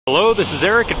Hello, this is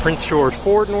Eric at Prince George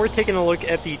Ford, and we're taking a look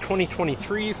at the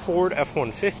 2023 Ford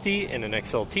F-150 in an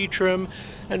XLT trim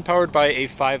and powered by a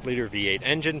 5-liter V8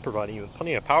 engine, providing you with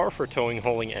plenty of power for towing,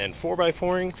 hauling, and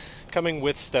 4x4ing, coming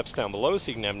with steps down below so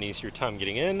you can have an easier time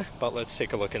getting in. But let's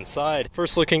take a look inside.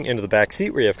 First, looking into the back seat,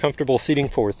 where you have comfortable seating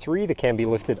for 3 that can be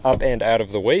lifted up and out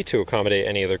of the way to accommodate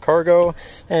any other cargo.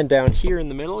 And down here in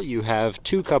the middle, you have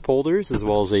 2 cup holders, as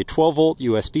well as a 12-volt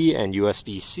USB and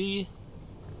USB-C.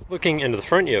 Looking into the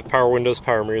front, you have power windows,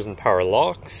 power mirrors, and power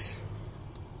locks.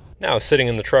 Now, sitting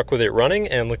in the truck with it running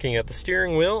and looking at the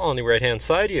steering wheel, on the right-hand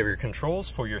side, you have your controls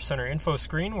for your center info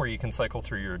screen, where you can cycle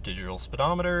through your digital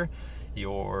speedometer,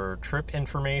 your trip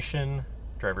information,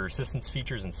 driver assistance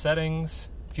features and settings,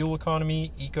 fuel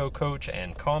economy, eco coach,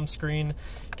 and comm screen.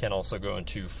 Can also go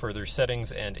into further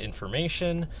settings and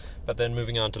information. But then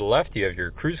moving on to the left, you have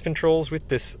your cruise controls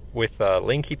with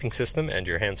lane keeping system and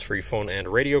your hands-free phone and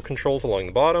radio controls along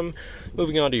the bottom.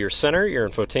 Moving on to your center, your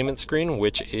infotainment screen,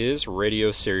 which is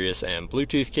radio, Sirius, and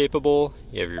Bluetooth capable.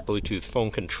 You have your Bluetooth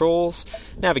phone controls,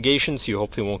 navigation so you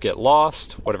hopefully won't get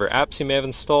lost, whatever apps you may have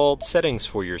installed, settings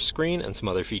for your screen and some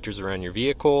other features around your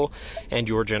vehicle, and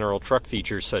your general truck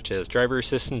features such as driver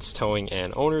assistance, towing,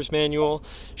 and owner's manual.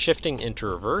 Shifting into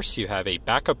reverse, you have a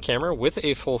backup camera with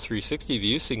a full 360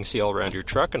 view so you can see all around your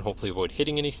truck and hopefully avoid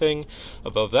hitting anything.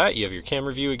 Above that, you have your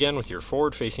camera view again with your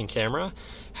forward-facing camera,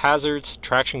 hazards,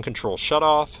 traction control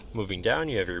shutoff. Moving down,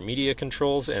 you have your media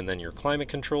controls and then your climate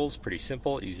controls. Pretty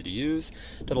simple, easy to use.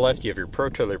 To the left, you have your Pro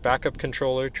Trailer backup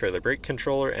controller, trailer brake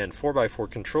controller, and 4x4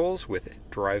 controls with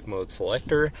drive mode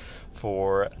selector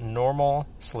for normal,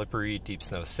 slippery, deep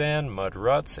snow, sand, mud,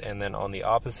 ruts. And then on the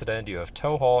opposite end, you have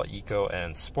tow haul, eco,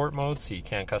 and sport mode, so you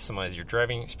can customize your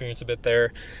driving experience a bit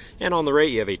there. And on the right,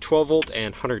 you have a 12-volt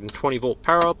and 120-volt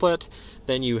power outlet.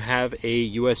 Then you have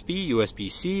a USB,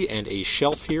 USB-C, and a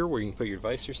shelf here where you can put your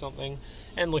device or something.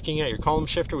 And looking at your column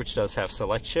shifter, which does have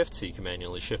select shift, so you can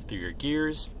manually shift through your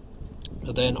gears.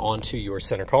 And then onto your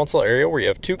center console area, where you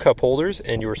have 2 cup holders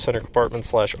and your center compartment /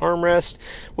 armrest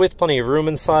with plenty of room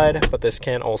inside. But this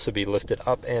can also be lifted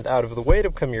up and out of the way to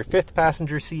become your 5th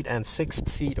passenger seat and 6th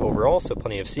seat overall, so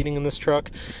plenty of seating in this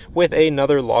truck, with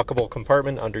another lockable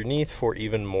compartment underneath for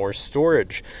even more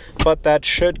storage. But that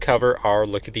should cover our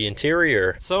look at the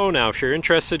interior. So now, if you're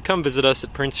interested, come visit us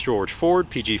at Prince George Ford,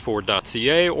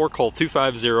 pgford.ca, or call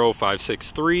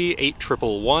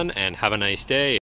 250-563-8111 and have a nice day.